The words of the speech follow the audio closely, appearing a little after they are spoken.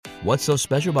What's so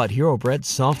special about Hero Bread's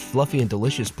soft, fluffy, and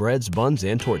delicious breads, buns,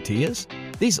 and tortillas?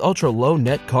 These ultra-low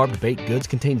net-carb baked goods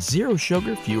contain zero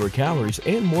sugar, fewer calories,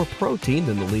 and more protein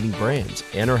than the leading brands,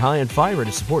 and are high in fiber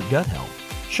to support gut health.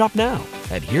 Shop now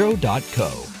at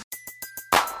Hero.co.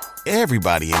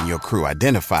 Everybody in your crew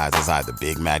identifies as either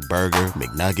Big Mac Burger,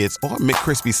 McNuggets, or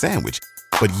McCrispy Sandwich.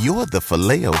 But you're the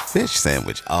Filet-O-Fish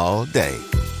Sandwich all day.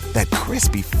 That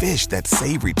crispy fish, that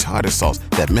savory tartar sauce,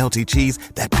 that melty cheese,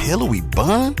 that pillowy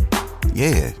bun.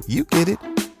 Yeah, you get it.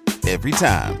 Every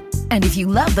time. And if you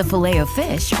love the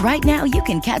Filet-O-Fish, right now you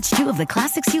can catch two of the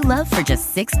classics you love for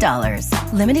just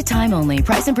 $6. Limited time only.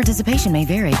 Price and participation may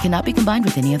vary. Cannot be combined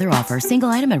with any other offer. Single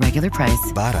item at regular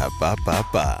price.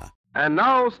 Ba-da-ba-ba-ba. And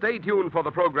now, stay tuned for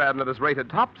the program that has rated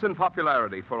tops in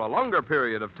popularity for a longer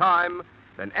period of time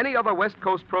than any other West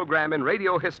Coast program in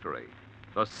radio history.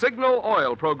 The Signal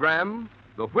Oil program,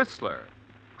 The Whistler,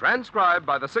 transcribed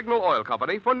by the Signal Oil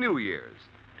Company for New Year's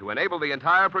to enable the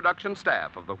entire production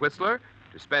staff of The Whistler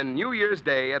to spend New Year's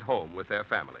Day at home with their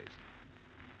families.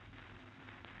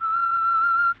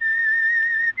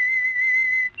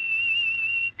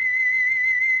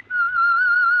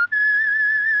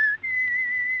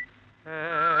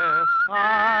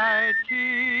 S-I-G-N-A-L.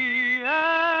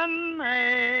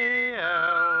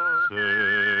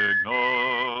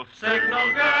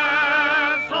 Signal gasoline.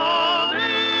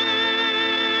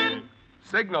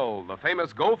 Signal, the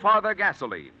famous Go Farther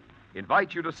gasoline,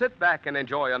 invite you to sit back and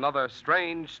enjoy another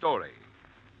strange story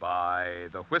by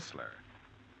The Whistler.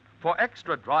 For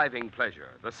extra driving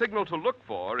pleasure, the signal to look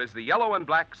for is the yellow and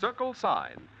black circle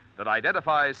sign that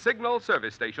identifies Signal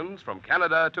service stations from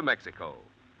Canada to Mexico.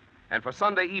 And for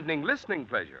Sunday evening listening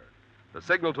pleasure, the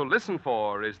signal to listen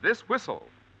for is this whistle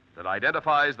that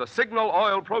identifies the Signal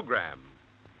Oil program,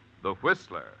 The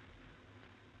Whistler.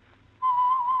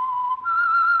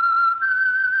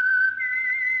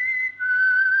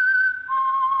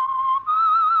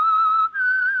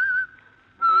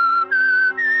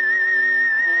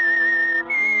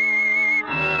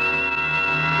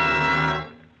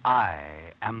 I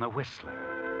am the Whistler,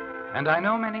 and I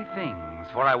know many things,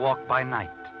 for I walk by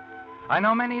night. I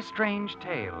know many strange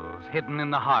tales hidden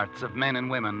in the hearts of men and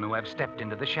women who have stepped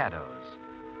into the shadows.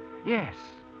 Yes,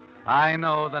 I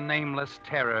know the nameless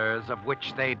terrors of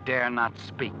which they dare not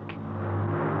speak.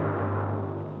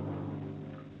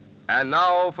 And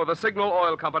now for the Signal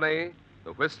Oil Company,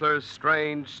 The Whistler's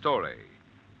strange story.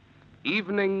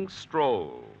 Evening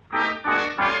Stroll.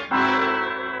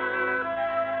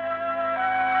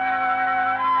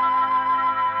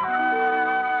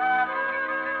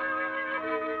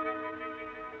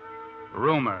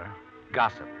 Rumor,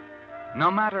 gossip, no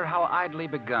matter how idly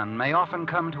begun, may often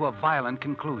come to a violent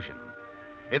conclusion.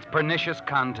 Its pernicious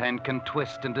content can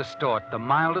twist and distort the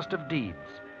mildest of deeds,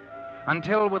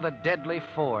 until with a deadly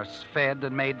force fed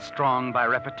and made strong by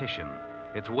repetition,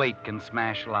 its weight can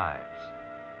smash lives.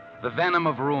 The venom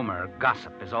of rumor,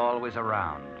 gossip, is always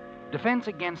around. Defense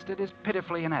against it is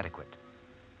pitifully inadequate,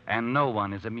 and no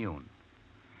one is immune.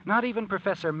 Not even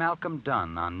Professor Malcolm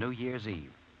Dunn on New Year's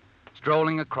Eve,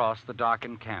 strolling across the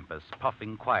darkened campus,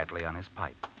 puffing quietly on his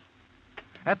pipe.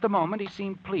 At the moment, he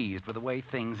seemed pleased with the way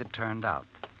things had turned out.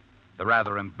 The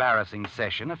rather embarrassing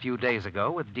session a few days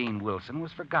ago with Dean Wilson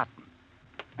was forgotten,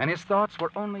 and his thoughts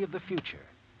were only of the future,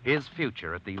 his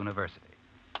future at the university.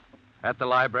 At the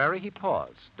library, he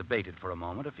paused, debated for a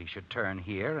moment if he should turn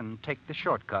here and take the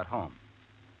shortcut home.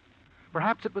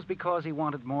 Perhaps it was because he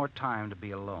wanted more time to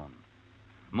be alone,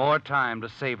 more time to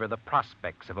savor the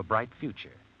prospects of a bright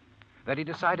future, that he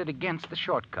decided against the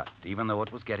shortcut, even though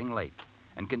it was getting late,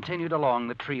 and continued along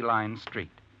the tree-lined street,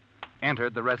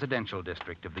 entered the residential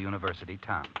district of the university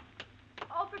town.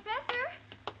 Oh, Professor!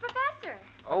 Professor!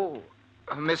 Oh,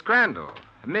 Miss Crandall.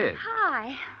 Midge.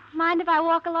 Hi. Mind if I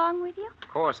walk along with you? Of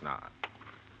course not.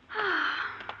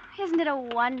 Isn't it a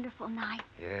wonderful night?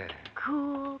 Yeah.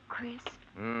 Cool, crisp.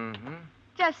 Mm-hmm.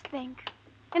 Just think.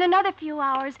 In another few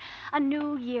hours, a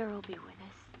new year will be with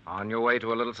us. On your way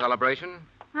to a little celebration?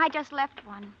 I just left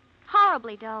one.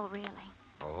 Horribly dull, really.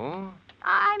 Oh?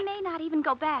 I may not even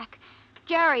go back.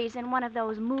 Jerry's in one of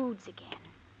those moods again.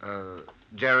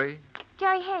 Jerry?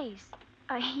 Jerry Hayes.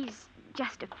 He's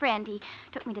just a friend. He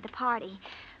took me to the party.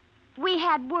 We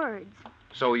had words.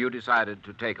 So you decided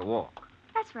to take a walk?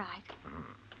 That's right.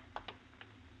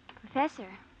 Professor.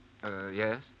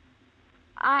 Yes?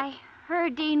 I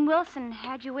heard Dean Wilson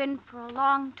had you in for a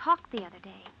long talk the other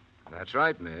day. That's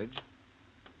right, Midge.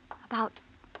 About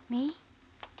me?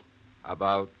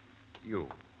 About you.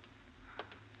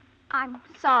 I'm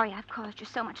sorry I've caused you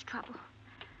so much trouble.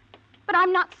 But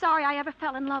I'm not sorry I ever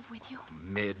fell in love with you.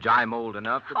 Midge, I'm old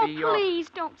enough to Oh, be your... please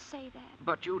don't say that.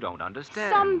 But you don't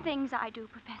understand. Some things I do,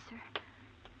 Professor.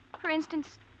 For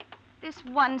instance, this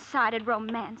one-sided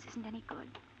romance isn't any good.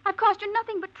 I've caused you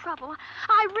nothing but trouble.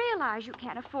 I realize you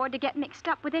can't afford to get mixed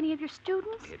up with any of your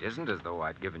students. It isn't as though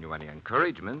I'd given you any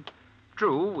encouragement.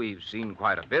 True, we've seen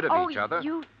quite a bit of each other.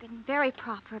 You've been very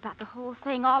proper about the whole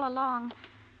thing all along.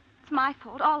 It's my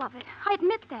fault, all of it. I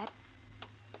admit that.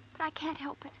 But I can't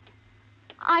help it.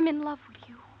 I'm in love with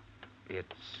you.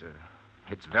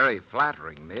 It's very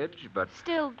flattering, Midge, but...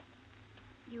 Still,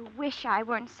 you wish I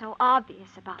weren't so obvious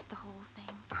about the whole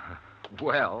thing.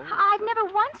 Well... I've never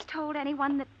once told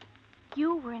anyone that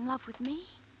you were in love with me.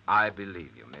 I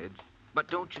believe you, Midge. But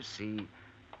don't you see,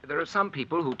 there are some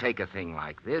people who take a thing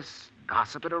like this,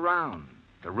 gossip it around.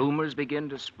 The rumors begin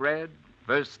to spread.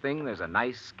 First thing, there's a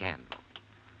nice scandal.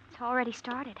 It's already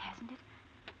started, hasn't it?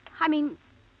 I mean,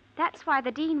 that's why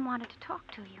the dean wanted to talk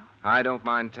to you. I don't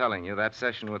mind telling you that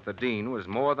session with the dean was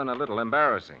more than a little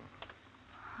embarrassing.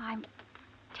 I'm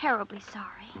terribly sorry.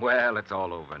 Well, it's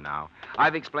all over now.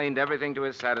 I've explained everything to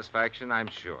his satisfaction, I'm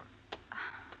sure.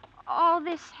 All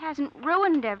this hasn't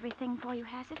ruined everything for you,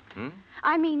 has it? Hmm?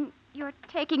 I mean, you're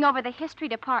taking over the history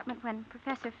department when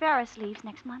Professor Ferris leaves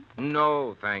next month.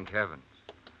 No, thank heavens.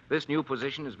 This new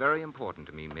position is very important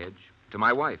to me, Midge. To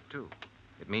my wife, too.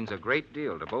 It means a great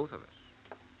deal to both of us.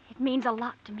 It means a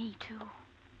lot to me, too.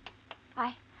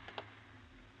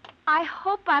 I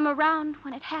hope I'm around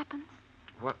when it happens.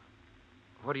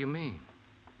 What do you mean?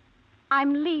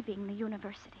 I'm leaving the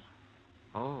university.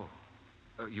 Oh,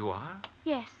 you are?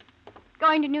 Yes,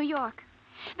 going to New York.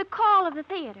 The call of the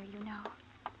theater, you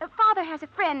know. Father has a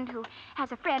friend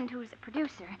who's a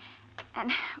producer.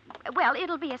 And, well,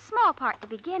 it'll be a small part to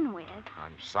begin with.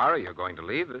 I'm sorry you're going to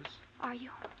leave us. Are you?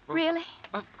 Well, Really?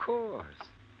 Of course.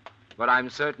 But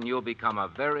I'm certain you'll become a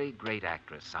very great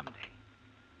actress someday.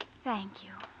 Thank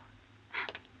you.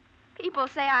 People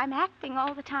say I'm acting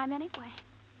all the time anyway.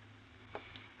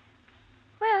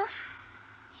 Well,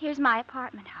 here's my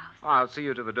apartment house. I'll see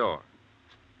you to the door.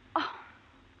 Oh,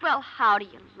 well, how do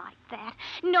you like that?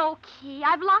 No key.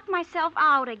 I've locked myself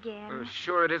out again.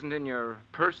 Sure it isn't in your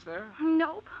purse there?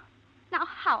 Nope. Now,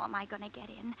 how am I going to get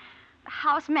in? The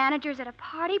house managers at a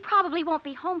party probably won't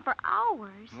be home for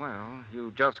hours. Well,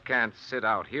 you just can't sit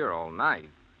out here all night.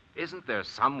 Isn't there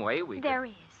some way we There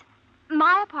is.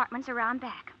 My apartment's around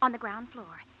back, on the ground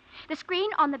floor. The screen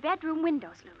on the bedroom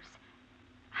window's loose.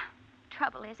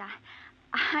 Trouble is,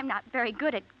 I'm not very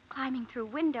good at climbing through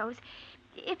windows.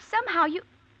 If somehow you...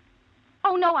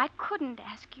 Oh, no, I couldn't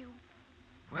ask you.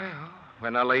 Well,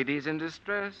 when a lady's in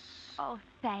distress... Oh,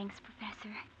 thanks,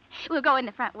 Professor. We'll go in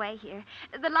the front way here.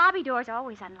 The lobby door's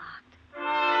always unlocked.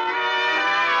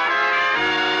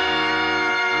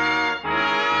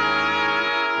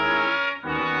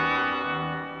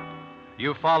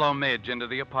 You follow Midge into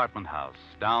the apartment house,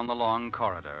 down the long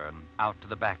corridor, and out to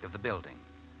the back of the building.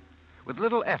 With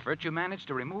little effort, you manage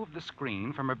to remove the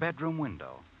screen from her bedroom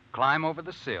window, climb over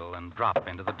the sill, and drop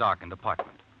into the darkened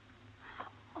apartment.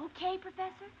 Okay,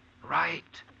 Professor? Right.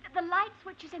 The light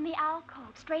switch is in the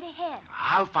alcove, straight ahead.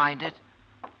 I'll find it.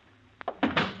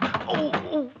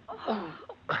 Oh.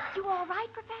 You all right,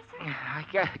 Professor? I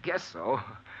guess so.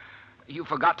 You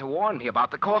forgot to warn me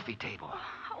about the coffee table.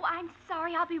 Oh, I'm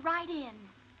sorry. I'll be right in.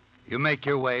 You make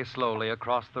your way slowly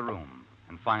across the room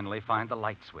and finally find the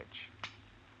light switch.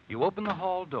 You open the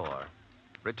hall door,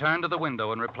 return to the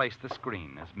window, and replace the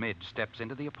screen as Midge steps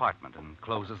into the apartment and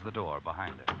closes the door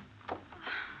behind her.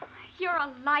 You're a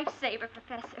lifesaver,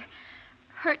 Professor.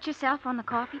 Hurt yourself on the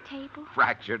coffee table?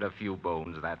 Fractured a few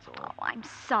bones, that's all. Oh, I'm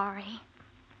sorry.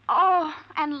 Oh,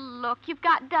 and look, you've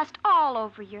got dust all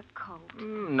over your coat.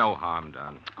 No harm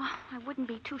done. Oh, I wouldn't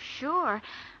be too sure.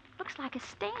 Looks like a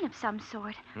stain of some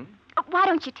sort. Hmm? Why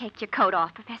don't you take your coat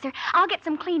off, Professor? I'll get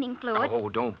some cleaning fluid. Oh,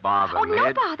 don't bother, Oh, no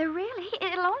Midge. bother, really.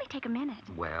 It'll only take a minute.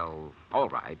 Well, all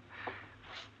right.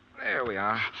 There we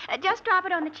are. Just drop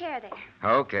it on the chair there.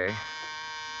 Okay.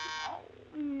 Oh,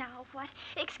 now what?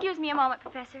 Excuse me a moment,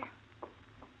 Professor.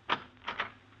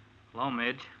 Hello,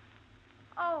 Midge.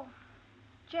 Oh,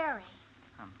 Jerry.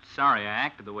 I'm sorry I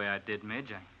acted the way I did,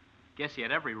 Midge. I guess you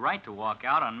had every right to walk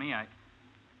out on me.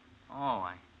 Oh,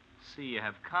 I see you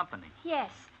have company.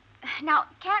 Yes. Now,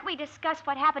 can't we discuss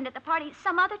what happened at the party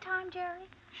some other time, Jerry?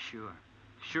 Sure.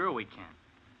 Sure we can.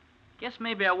 Guess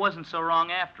maybe I wasn't so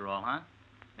wrong after all, huh?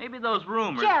 Maybe those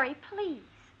rumors... Jerry, please.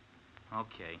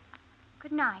 Okay.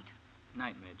 Good night.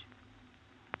 Night, Midge.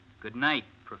 Good night,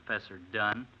 Professor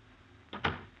Dunn.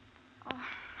 Oh,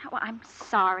 well, I'm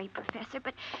sorry, Professor,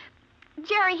 but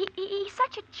Jerry, he's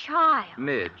such a child.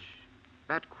 Midge,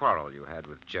 that quarrel you had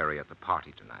with Jerry at the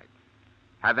party tonight,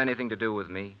 have anything to do with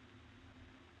me?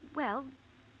 Well,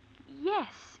 yes,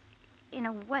 in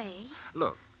a way.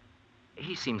 Look,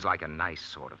 he seems like a nice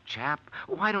sort of chap.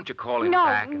 Why don't you call him No,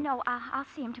 back? no, I'll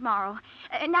see him tomorrow.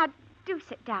 Now, do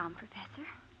sit down, Professor.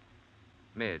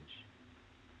 Midge,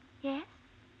 Yes?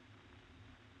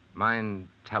 mind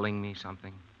telling me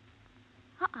something?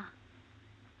 Uh-uh.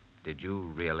 Did you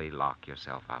really lock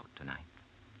yourself out tonight?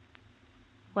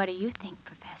 What do you think,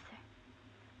 Professor?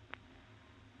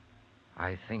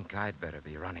 I think I'd better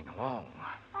be running along.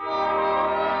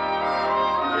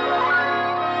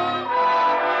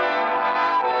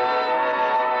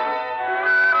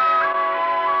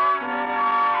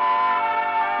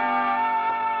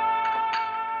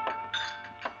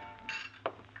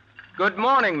 Good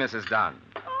morning, Mrs. Dunn.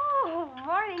 Oh,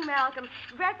 morning, Malcolm.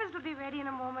 Breakfast will be ready in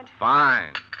a moment.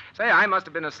 Fine. Say, I must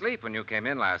have been asleep when you came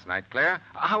in last night, Claire.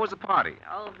 How was the party?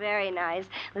 Oh, very nice.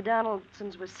 The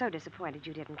Donaldsons were so disappointed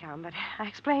you didn't come, but I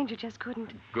explained you just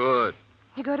couldn't. Good.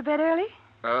 You go to bed early?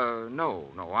 No.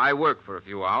 I worked for a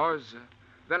few hours.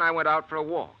 Then I went out for a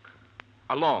walk.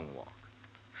 A long walk.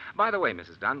 By the way,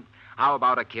 Mrs. Dunn, how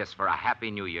about a kiss for a Happy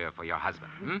New Year for your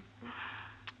husband,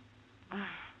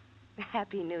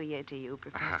 Happy New Year to you,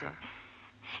 Professor.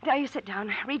 Now, you sit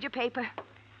down. Read your paper.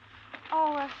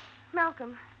 Oh,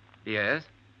 Malcolm. Yes?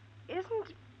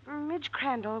 Isn't Midge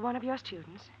Crandall one of your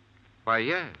students? Why,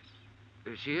 yes.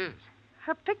 She is.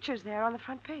 Her picture's there on the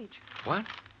front page. What?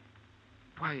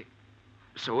 Why,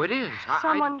 so it is.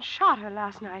 Someone shot her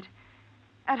last night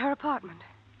at her apartment.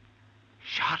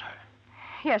 Shot her?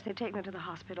 Yes, they've taken her to the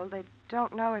hospital. They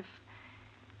don't know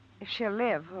if she'll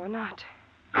live or not.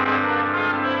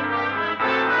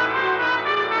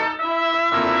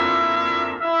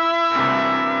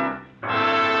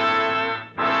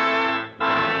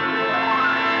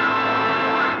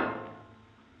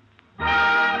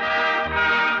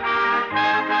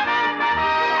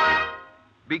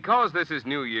 Because this is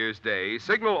New Year's Day,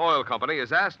 Signal Oil Company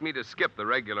has asked me to skip the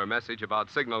regular message about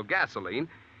Signal gasoline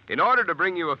in order to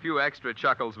bring you a few extra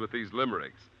chuckles with these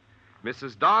limericks.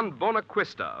 Mrs. Don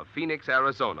Bonaquista of Phoenix,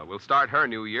 Arizona, will start her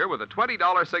new year with a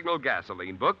 $20 Signal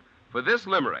gasoline book for this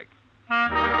limerick.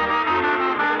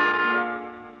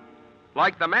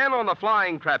 Like the man on the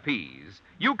flying trapeze,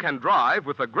 you can drive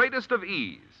with the greatest of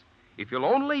ease. If you'll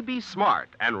only be smart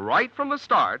and right from the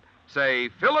start, say,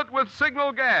 fill it with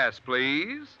Signal gas,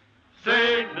 please.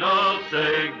 Signal,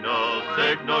 signal,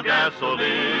 signal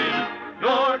gasoline.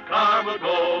 Your car will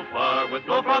go far with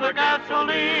Go Farther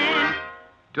gasoline.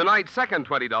 Tonight's second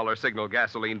 $20 Signal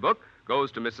gasoline book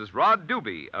goes to Mrs. Rod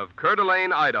Doobie of Coeur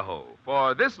d'Alene, Idaho,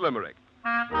 for this limerick.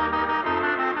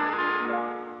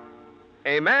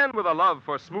 A man with a love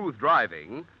for smooth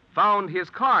driving found his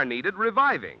car needed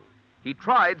reviving. He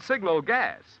tried Signal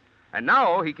gas, and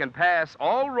now he can pass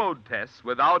all road tests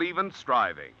without even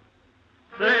striving.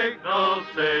 Signal,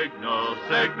 signal,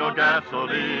 signal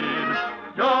gasoline.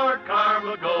 Your car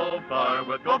will go far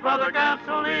with Go Farther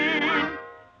gasoline.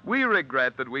 We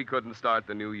regret that we couldn't start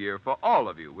the new year for all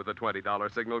of you with a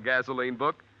 $20 Signal gasoline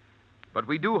book, but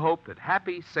we do hope that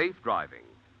happy, safe driving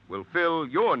will fill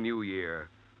your new year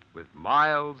with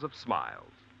miles of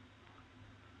smiles.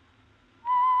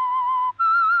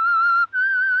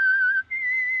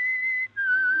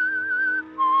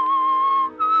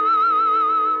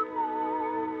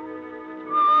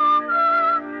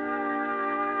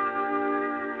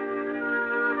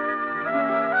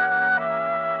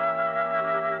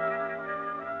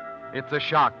 It's a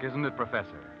shock, isn't it,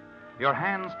 Professor? Your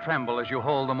hands tremble as you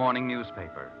hold the morning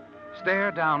newspaper.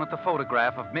 Stare down at the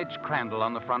photograph of Midge Crandall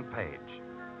on the front page.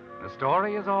 The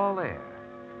story is all there.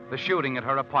 The shooting at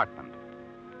her apartment.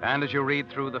 And as you read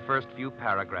through the first few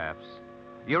paragraphs,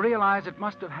 you realize it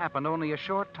must have happened only a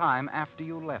short time after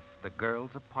you left the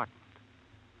girl's apartment.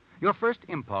 Your first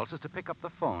impulse is to pick up the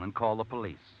phone and call the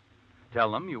police.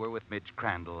 Tell them you were with Midge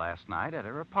Crandall last night at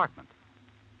her apartment.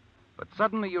 But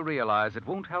suddenly you realize it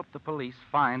won't help the police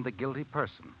find the guilty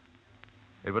person.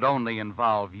 It would only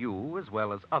involve you as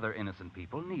well as other innocent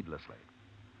people needlessly.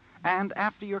 And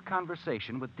after your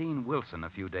conversation with Dean Wilson a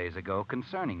few days ago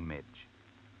concerning Midge,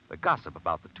 the gossip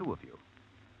about the two of you,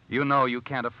 you know you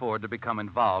can't afford to become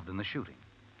involved in the shooting.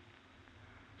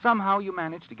 Somehow you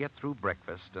manage to get through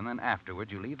breakfast, and then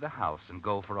afterward you leave the house and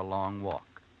go for a long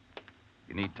walk.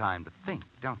 You need time to think,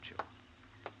 don't you?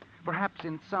 Perhaps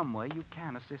in some way you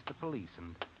can assist the police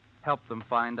and help them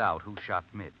find out who shot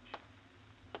Midge.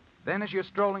 Then as you're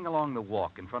strolling along the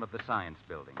walk in front of the science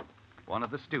building, one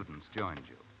of the students joins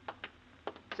you.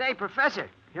 Say, Professor,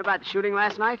 hear about the shooting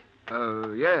last night?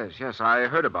 Yes, I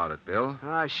heard about it, Bill.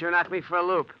 Oh, sure knocked me for a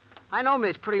loop. I know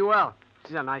Midge pretty well.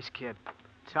 She's a nice kid.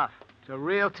 Tough. It's a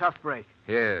real tough break.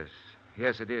 Yes,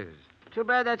 Yes, it is. Too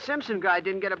bad that Simpson guy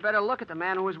didn't get a better look at the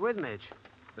man who was with Midge.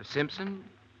 Simpson?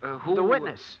 Who? The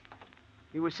witness.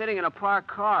 He was sitting in a parked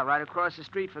car right across the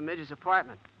street from Midge's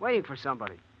apartment, waiting for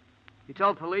somebody. He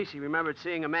told police he remembered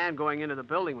seeing a man going into the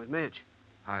building with Midge.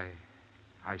 I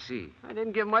see. I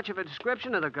didn't give much of a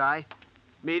description of the guy.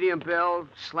 Medium build,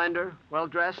 slender,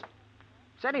 well-dressed.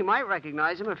 Said he might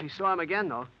recognize him if he saw him again,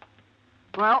 though.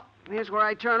 Well, here's where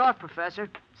I turn off, Professor.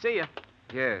 See ya.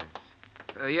 Yes.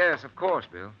 Yes, of course,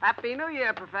 Bill. Happy New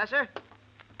Year, Professor.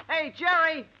 Hey,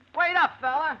 Jerry, wait up,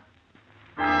 fella.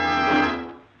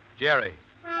 Jerry.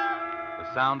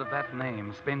 The sound of that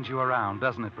name spins you around,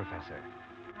 doesn't it, Professor?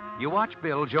 You watch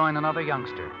Bill join another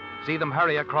youngster, see them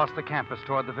hurry across the campus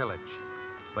toward the village.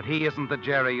 But he isn't the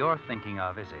Jerry you're thinking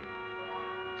of, is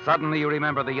he? Suddenly you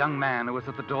remember the young man who was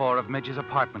at the door of Midge's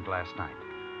apartment last night.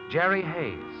 Jerry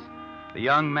Hayes, the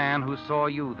young man who saw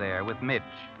you there with Midge.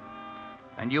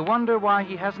 And you wonder why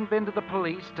he hasn't been to the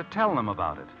police to tell them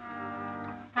about it.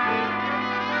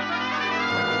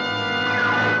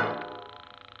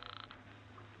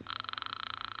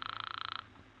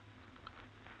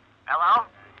 Hello?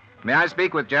 May I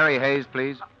speak with Jerry Hayes,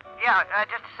 please? Yeah,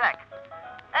 just a sec.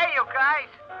 Hey, you guys.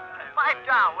 Pipe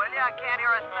down, will you? I can't hear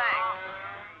a thing.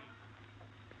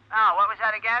 Oh, what was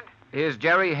that again? Is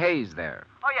Jerry Hayes there?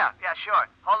 Oh, yeah, sure.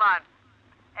 Hold on.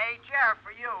 Hey, Jer,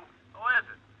 for you. Who is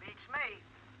it? Beats me.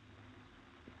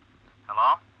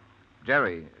 Hello?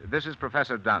 Jerry, this is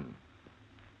Professor Dunn.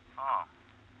 Oh.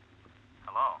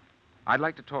 Hello. I'd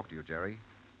like to talk to you, Jerry.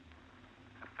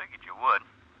 I figured you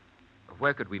would.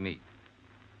 Where could we meet?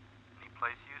 Any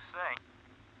place you say.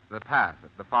 The path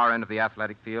at the far end of the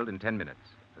athletic field in 10 minutes.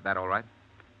 Is that all right?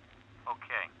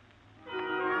 Okay.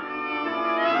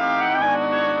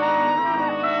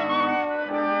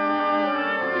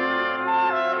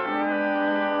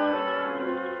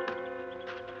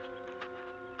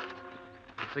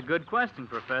 It's a good question,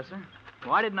 Professor.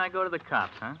 Why didn't I go to the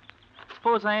cops, huh?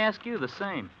 Suppose I ask you the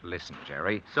same. Listen,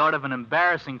 Jerry. Sort of an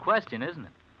embarrassing question, isn't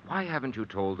it? Why haven't you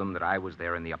told them that I was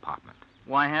there in the apartment?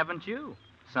 Why haven't you?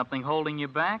 Something holding you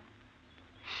back?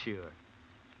 Sure.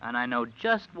 And I know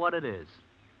just what it is.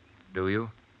 Do you?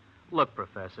 Look,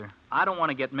 Professor, I don't want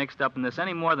to get mixed up in this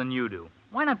any more than you do.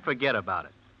 Why not forget about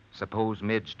it? Suppose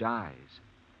Midge dies.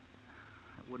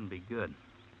 That wouldn't be good.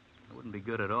 It wouldn't be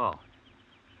good at all.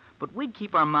 But we'd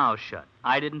keep our mouths shut.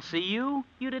 I didn't see you.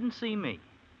 You didn't see me.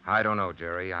 I don't know,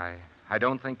 Jerry. I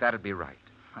don't think that'd be right.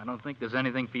 I don't think there's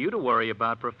anything for you to worry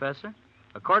about, Professor.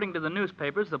 According to the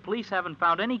newspapers, the police haven't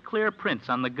found any clear prints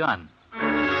on the gun.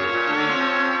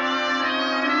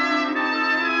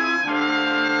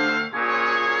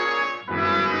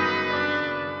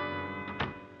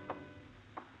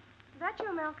 Is that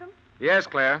you, Malcolm? Yes,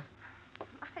 Claire.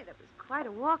 My, that was quite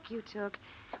a walk you took.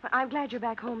 But I'm glad you're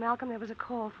back home, Malcolm. There was a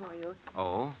call for you.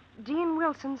 Oh? Dean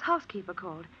Wilson's housekeeper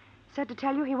called. Said to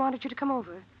tell you he wanted you to come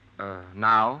over.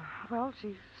 Now? Well,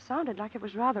 she sounded like it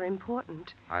was rather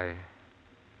important. I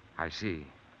see.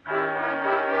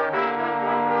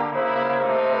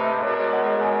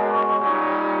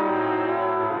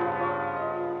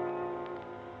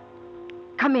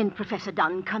 Come in, Professor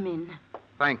Dunn, come in.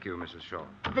 Thank you, Mrs. Shaw.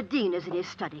 The dean is in his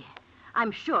study.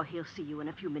 I'm sure he'll see you in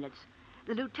a few minutes.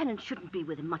 The lieutenant shouldn't be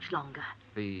with him much longer.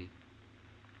 The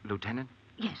lieutenant?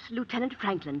 Yes, Lieutenant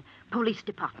Franklin, police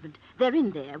department. They're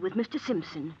in there with Mr.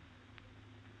 Simpson.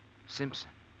 Simpson?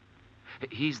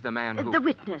 He's the man who... The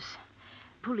witness.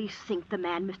 Police think the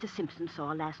man Mr. Simpson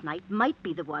saw last night might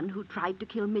be the one who tried to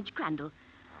kill Midge Crandall.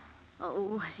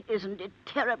 Oh, isn't it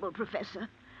terrible, Professor?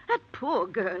 That poor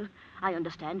girl. I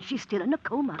understand she's still in a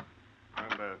coma.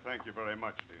 And thank you very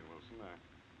much, Dean Wilson.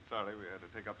 Sorry we had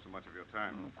to take up so much of your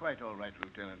time. Oh, quite all right,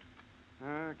 Lieutenant.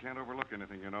 Can't overlook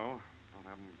anything, you know. Don't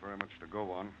have very much to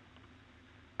go on.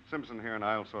 Simpson here and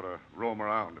I'll sort of roam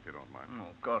around, if you don't mind. Oh,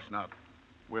 of course not.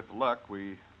 With luck,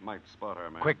 we might spot our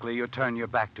man. Quickly, you turn your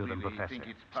back to them, Really Professor. think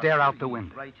it's Stare out the possible he's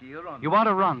window. right here on You the- want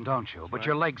to run, don't you? But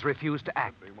your legs refuse to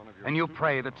act. And you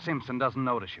pray that Simpson doesn't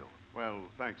notice you. Well,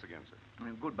 thanks again, sir.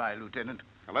 Goodbye, Lieutenant.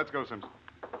 Now, let's go, Simpson.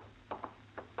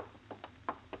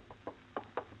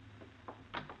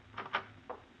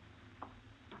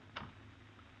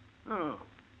 Oh,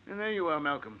 and there you are,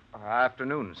 Malcolm.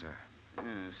 Afternoon, sir.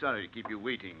 Sorry to keep you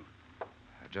waiting. I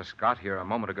just got here a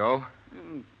moment ago.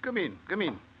 Come in.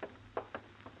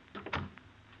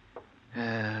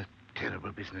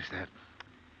 Terrible business, that.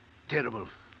 Terrible.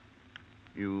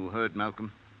 You heard,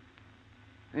 Malcolm?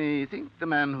 I think the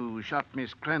man who shot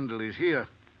Miss Crandall is here,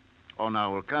 on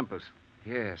our campus.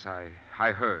 Yes, I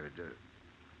heard.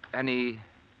 Any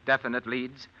definite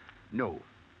leads? No.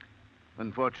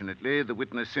 Unfortunately, the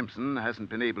witness Simpson hasn't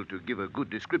been able to give a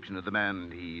good description of the man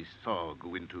he saw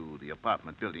go into the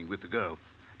apartment building with the girl.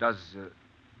 Does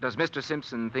Mr.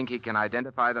 Simpson think he can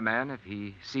identify the man if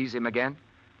he sees him again?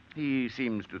 He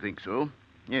seems to think so,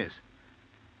 yes.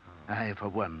 I, for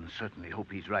one, certainly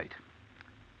hope he's right.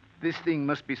 This thing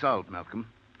must be solved, Malcolm.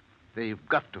 They've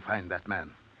got to find that man.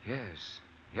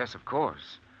 Yes, of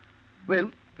course.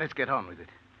 Well, let's get on with it.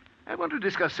 I want to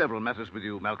discuss several matters with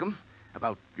you, Malcolm,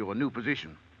 about your new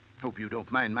position. Hope you don't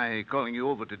mind my calling you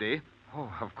over today. Oh,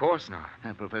 of course not.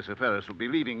 Professor Ferris will be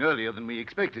leaving earlier than we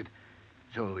expected,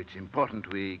 so it's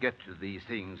important we get to these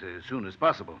things as soon as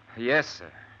possible. Yes, sir.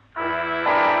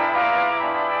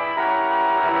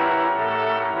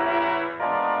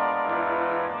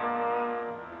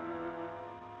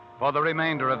 For the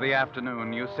remainder of the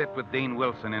afternoon, you sit with Dean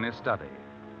Wilson in his study.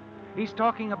 He's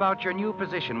talking about your new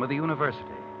position with the university.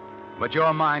 But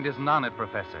your mind isn't on it,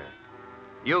 Professor.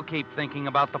 You keep thinking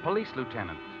about the police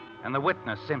lieutenant and the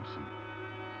witness, Simpson.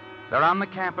 They're on the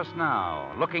campus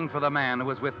now, looking for the man who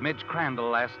was with Midge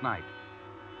Crandall last night.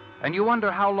 And you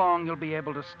wonder how long you'll be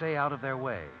able to stay out of their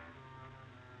way.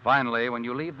 Finally, when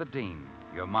you leave the dean,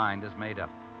 your mind is made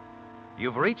up.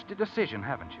 You've reached a decision,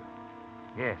 haven't you?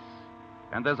 Yes.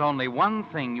 And there's only one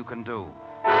thing you can do.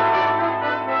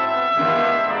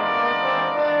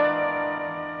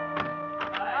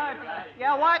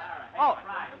 Yeah, what?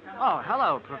 Oh,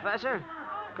 hello, Professor.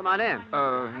 Come on in.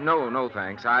 No,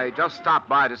 thanks. I just stopped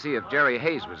by to see if Jerry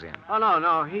Hayes was in. Oh,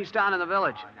 no, he's down in the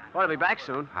village. Ought to be back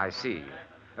soon. I see.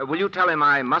 Will you tell him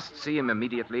I must see him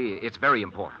immediately? It's very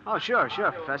important. Oh, sure,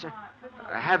 Professor.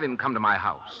 Have him come to my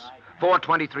house,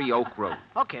 423 Oak Road.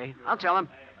 Okay, I'll tell him.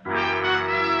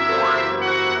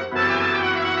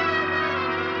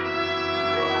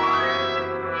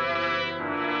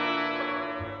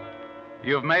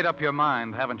 You've made up your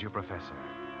mind, haven't you, Professor?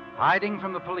 Hiding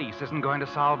from the police isn't going to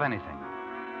solve anything.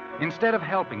 Instead of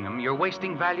helping them, you're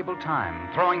wasting valuable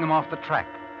time, throwing them off the track,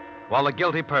 while the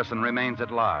guilty person remains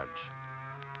at large.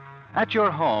 At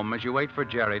your home, as you wait for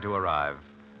Jerry to arrive,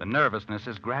 the nervousness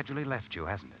has gradually left you,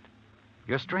 hasn't it?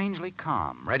 You're strangely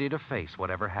calm, ready to face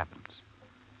whatever happens.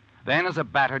 Then, as a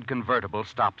battered convertible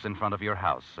stops in front of your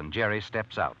house and Jerry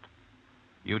steps out,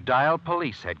 you dial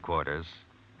police headquarters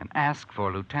and ask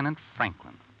for Lieutenant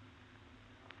Franklin.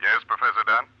 Yes, Professor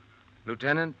Dunn?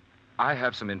 Lieutenant, I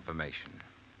have some information.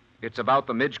 It's about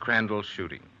the Midge Crandall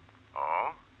shooting.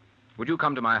 Oh? Would you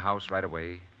come to my house right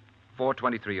away?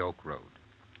 423 Oak Road.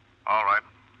 All right.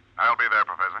 I'll be there,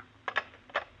 Professor.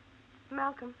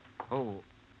 Malcolm, Oh,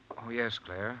 yes,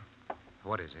 Claire.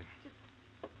 What is it?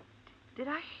 did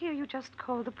I hear you just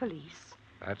call the police?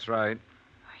 That's right.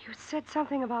 You said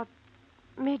something about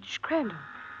Midge Crandall.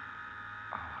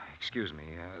 Excuse me.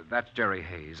 That's Jerry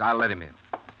Hayes. I'll let him in.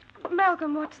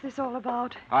 Malcolm, what's this all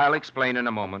about? I'll explain in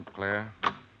a moment, Claire.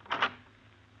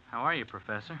 How are you,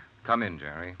 Professor? Come in,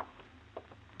 Jerry.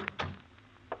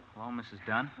 Hello, Mrs.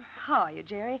 Dunn. How are you,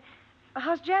 Jerry?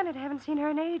 How's Janet? I haven't seen her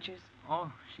in ages.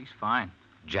 Oh, she's fine.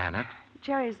 Janet?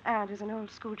 Jerry's aunt is an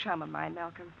old school chum of mine,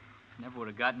 Malcolm. Never would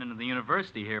have gotten into the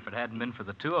university here if it hadn't been for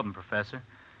the two of them, Professor.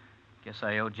 Guess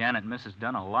I owe Janet and Mrs.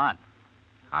 Dunn a lot.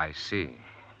 I see.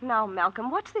 Now,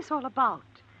 Malcolm, what's this all about?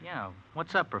 Yeah,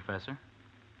 what's up, Professor?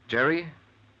 Jerry,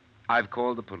 I've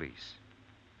called the police.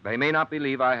 They may not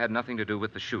believe I had nothing to do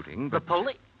with the shooting, but... The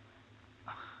police?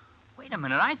 Wait a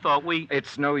minute, I thought we...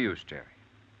 It's no use, Jerry.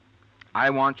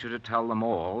 I want you to tell them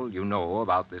all you know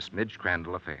about this Midge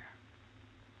Crandall affair.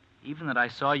 Even that I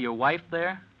saw your wife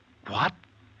there? What?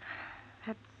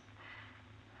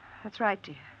 That's right,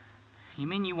 dear. You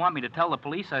mean you want me to tell the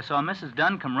police I saw Mrs.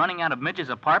 Dunn come running out of Midge's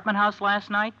apartment house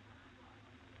last night?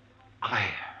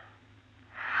 Claire.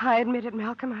 I admit it,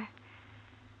 Malcolm.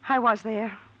 I was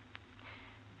there.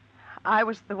 I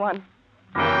was the one.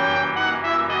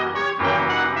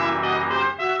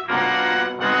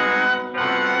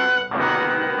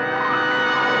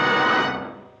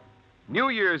 New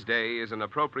Year's Day is an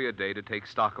appropriate day to take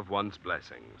stock of one's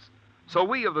blessings. So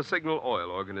we of the Signal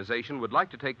Oil Organization would like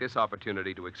to take this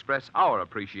opportunity to express our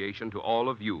appreciation to all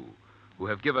of you who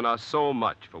have given us so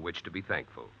much for which to be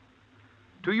thankful.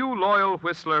 To you loyal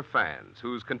Whistler fans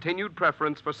whose continued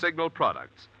preference for Signal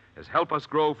products has helped us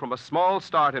grow from a small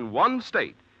start in one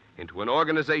state into an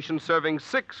organization serving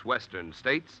 6 western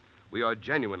states, we are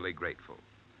genuinely grateful.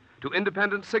 To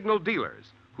independent Signal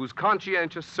dealers whose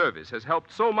conscientious service has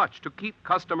helped so much to keep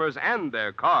customers and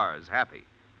their cars happy,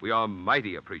 we are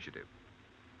mighty appreciative.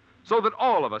 So that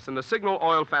all of us in the Signal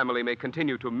Oil family may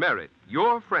continue to merit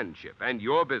your friendship and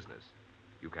your business,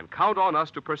 you can count on us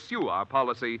to pursue our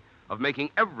policy of making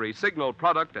every Signal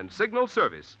product and Signal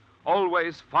service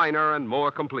always finer and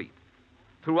more complete.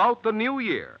 Throughout the new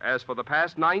year, as for the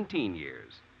past 19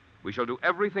 years, we shall do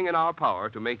everything in our power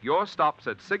to make your stops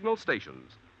at signal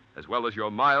stations, as well as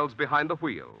your miles behind the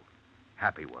wheel,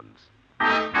 happy ones.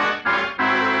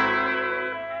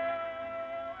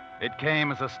 It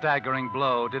came as a staggering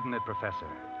blow, didn't it, Professor?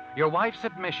 Your wife's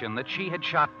admission that she had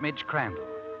shot Midge Crandall.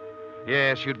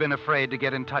 Yes, you'd been afraid to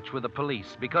get in touch with the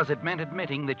police because it meant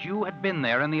admitting that you had been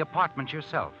there in the apartment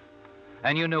yourself.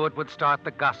 And you knew it would start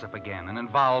the gossip again and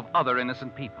involve other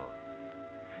innocent people.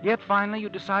 Yet finally you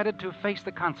decided to face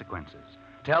the consequences.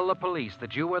 Tell the police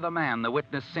that you were the man the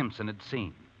witness Simpson had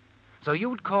seen. So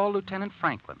you would call Lieutenant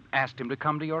Franklin, asked him to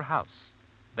come to your house.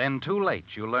 Then, too late,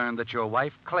 you learned that your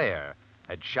wife, Claire,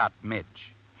 had shot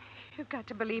Midge. You've got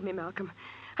to believe me, Malcolm.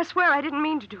 I swear I didn't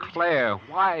mean to do it. Claire,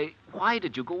 why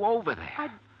did you go over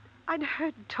there? I'd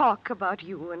heard talk about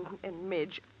you and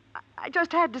Midge. I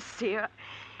just had to see her.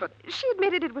 But she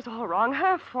admitted it was all wrong,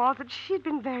 her fault, that she'd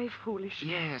been very foolish.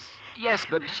 Yes,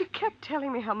 but... She kept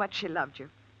telling me how much she loved you,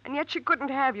 and yet she couldn't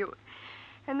have you.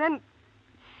 And then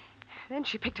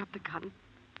she picked up the gun.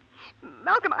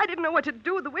 Malcolm, I didn't know what to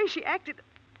do. The way she acted,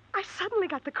 I suddenly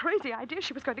got the crazy idea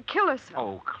she was going to kill herself.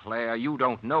 Oh, Claire, you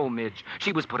don't know Midge.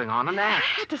 She was putting on an act.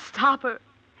 I had to stop her.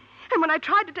 And when I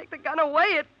tried to take the gun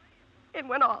away, it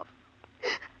went off.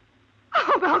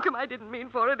 Oh, Malcolm, I didn't mean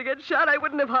for her to get shot. I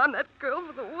wouldn't have harmed that girl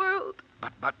for the world.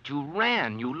 But you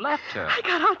ran. You left her. I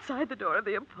got outside the door of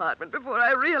the apartment before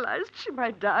I realized she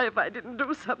might die if I didn't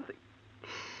do something.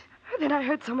 Then I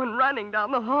heard someone running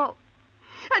down the hall.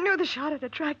 I knew the shot had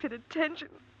attracted attention,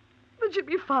 but she'd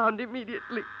be found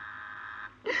immediately.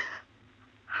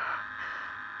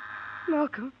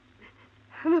 Malcolm,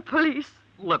 the police.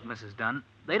 Look, Mrs. Dunn,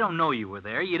 they don't know you were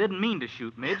there. You didn't mean to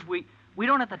shoot Midge. We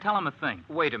don't have to tell them a thing.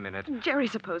 Wait a minute. Jerry,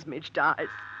 suppose Midge dies.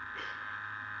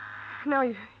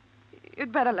 No,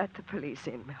 you'd better let the police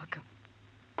in, Malcolm.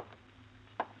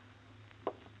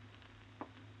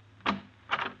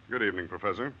 Good evening,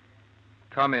 Professor.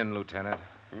 Come in, Lieutenant.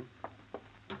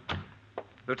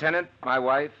 Lieutenant, my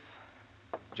wife,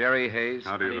 Jerry Hayes.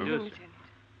 How do you do? Lieutenant.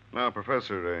 Now,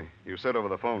 Professor, you said over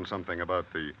the phone something about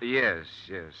the... Yes.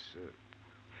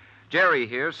 Jerry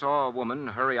here saw a woman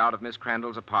hurry out of Miss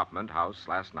Crandall's apartment house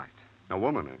last night. A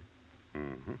woman, eh?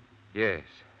 Mm-hmm. Yes.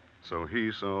 So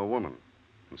he saw a woman,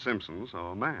 and Simpson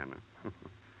saw a man.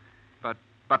 But,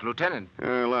 Lieutenant...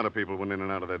 A lot of people went in and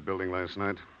out of that building last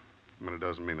night, but it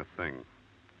doesn't mean a thing.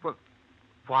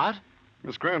 What?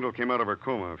 Miss Crandall came out of her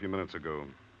coma a few minutes ago.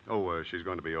 She's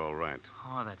going to be all right.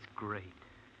 Oh, that's great.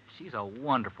 She's a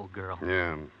wonderful girl.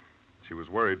 Yeah. She was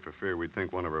worried for fear we'd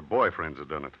think one of her boyfriends had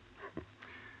done it.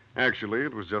 Actually,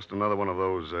 it was just another one of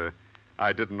those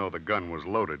I didn't know the gun was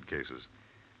loaded cases.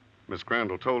 Miss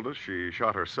Crandall told us she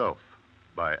shot herself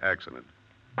by accident.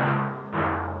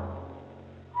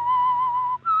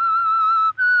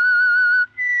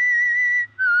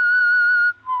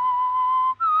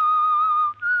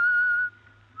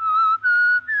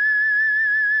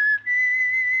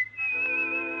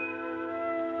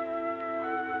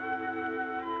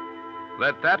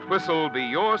 Let that whistle be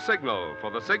your signal for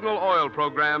the Signal Oil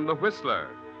program, The Whistler,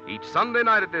 each Sunday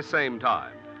night at this same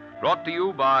time. Brought to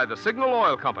you by the Signal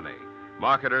Oil Company,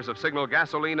 marketers of Signal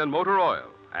gasoline and motor oil,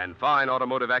 and fine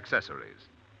automotive accessories.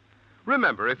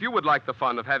 Remember, if you would like the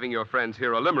fun of having your friends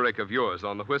hear a limerick of yours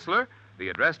on The Whistler, the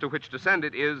address to which to send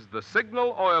it is the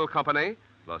Signal Oil Company,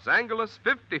 Los Angeles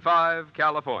 55,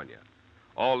 California.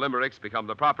 All limericks become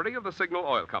the property of the Signal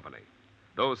Oil Company.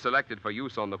 Those selected for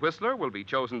use on The Whistler will be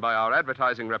chosen by our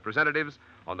advertising representatives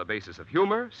on the basis of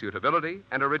humor, suitability,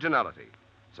 and originality.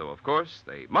 So, of course,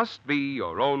 they must be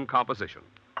your own composition.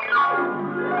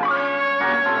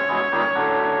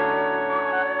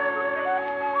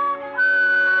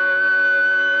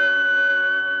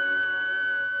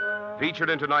 Featured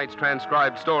in tonight's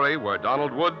transcribed story were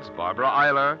Donald Woods, Barbara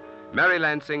Eiler, Mary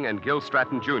Lansing, and Gil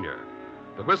Stratton, Jr.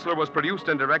 The Whistler was produced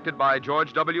and directed by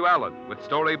George W. Allen, with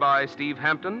story by Steve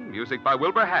Hampton, music by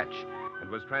Wilbur Hatch, and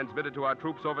was transmitted to our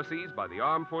troops overseas by the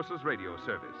Armed Forces Radio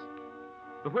Service.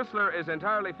 The Whistler is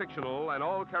entirely fictional, and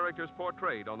all characters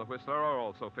portrayed on The Whistler are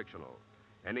also fictional.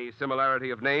 Any similarity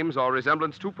of names or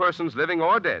resemblance to persons living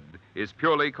or dead is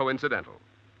purely coincidental.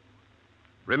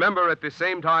 Remember, at this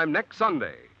same time next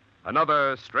Sunday,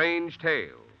 another strange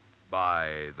tale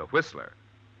by The Whistler.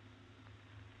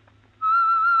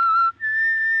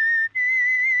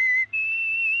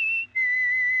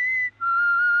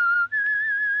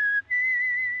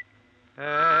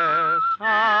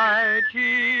 S-I-G-N-A-L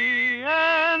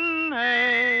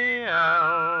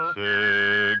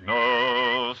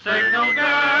Signal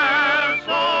gasoline.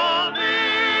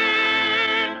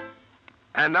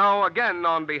 And And now, again,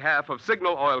 on behalf of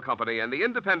Signal Oil Company and the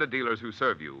independent dealers who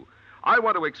serve you, I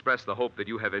want to express the hope that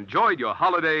you have enjoyed your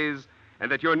holidays and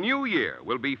that your new year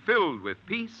will be filled with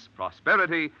peace,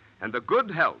 prosperity, and the good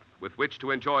health with which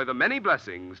to enjoy the many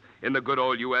blessings in the good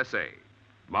old USA.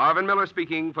 Marvin Miller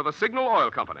speaking for the Signal Oil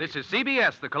Company. This is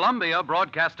CBS, the Columbia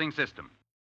Broadcasting System.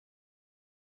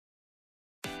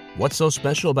 What's so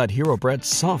special about Hero Bread's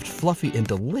soft, fluffy, and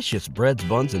delicious breads,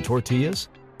 buns, and tortillas?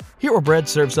 Hero Bread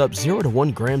serves up 0 to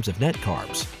 1 grams of net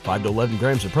carbs, 5 to 11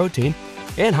 grams of protein,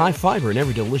 and high fiber in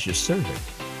every delicious serving.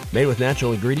 Made with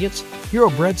natural ingredients, Hero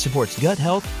Bread supports gut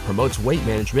health, promotes weight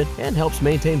management, and helps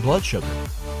maintain blood sugar.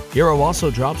 Hero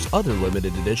also drops other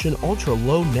limited edition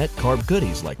ultra-low net carb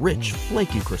goodies like rich,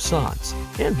 flaky croissants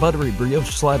and buttery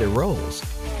brioche slider rolls.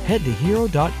 Head to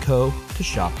hero.co to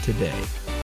shop today.